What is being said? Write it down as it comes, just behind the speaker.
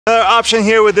Another option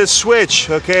here with this switch,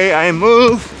 okay? I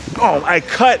move, I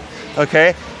cut,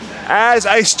 okay? As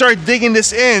I start digging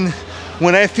this in,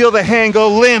 when I feel the hand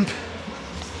go limp,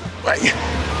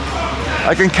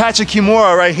 I can catch a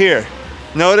Kimura right here.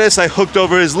 Notice I hooked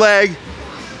over his leg.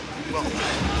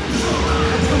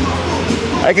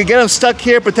 I could get him stuck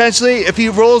here potentially. If he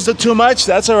rolls it too much,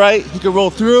 that's all right. He can roll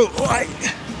through.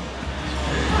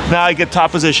 Now I get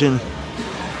top position.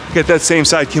 Get that same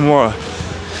side Kimura.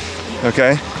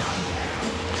 Okay.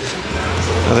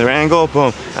 Other angle,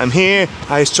 boom. I'm here.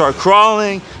 I start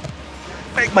crawling.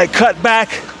 Make my cut back.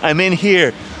 I'm in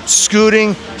here.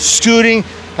 Scooting, scooting.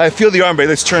 I feel the arm break.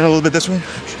 Let's turn a little bit this way.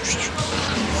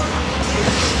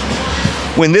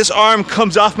 When this arm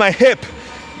comes off my hip,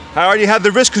 I already have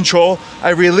the wrist control. I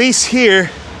release here,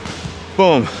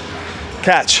 boom,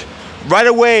 catch. Right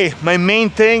away, my main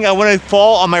thing, I want to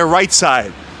fall on my right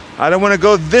side. I don't want to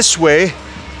go this way,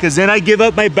 because then I give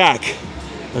up my back,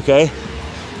 okay?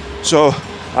 So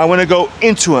I want to go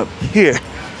into him, here.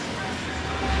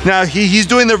 Now he's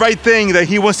doing the right thing, that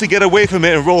he wants to get away from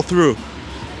it and roll through.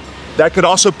 That could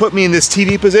also put me in this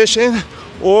TV position,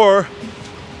 or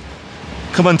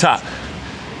come on top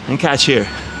and catch here.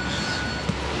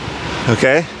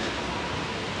 Okay,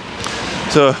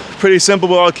 so pretty simple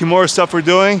with all the Kimura stuff we're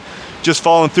doing, just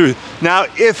following through. Now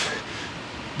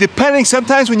depending,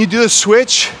 sometimes when you do a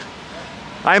switch,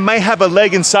 I might have a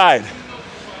leg inside,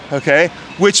 okay,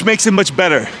 which makes it much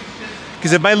better.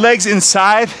 Because if my leg's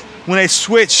inside, when I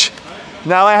switch,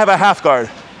 now I have a half guard.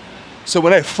 So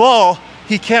when I fall,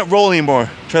 he can't roll anymore.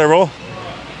 Try to roll.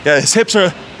 Yeah, his hips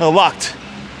are locked.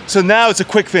 So now it's a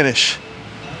quick finish.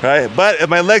 Right, but if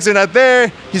my legs are not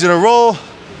there, he's gonna roll.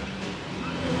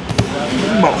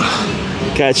 Boom.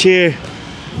 Catch here.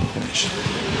 Finish.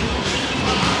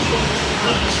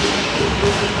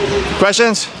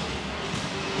 Questions?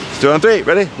 Let's do it on 3.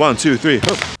 Ready? 1, 2, 3.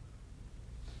 Go.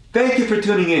 Thank you for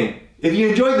tuning in. If you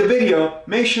enjoyed the video,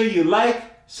 make sure you like,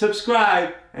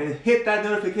 subscribe, and hit that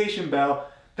notification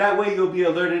bell. That way you'll be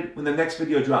alerted when the next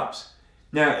video drops.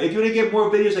 Now, if you want to get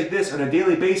more videos like this on a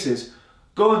daily basis,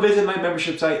 go and visit my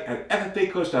membership site at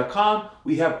ffacoach.com.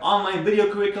 We have online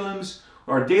video curriculums,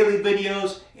 our daily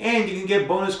videos, and you can get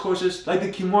bonus courses like the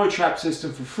Kimura trap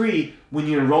system for free when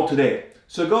you enroll today.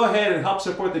 So go ahead and help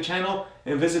support the channel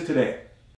and visit today.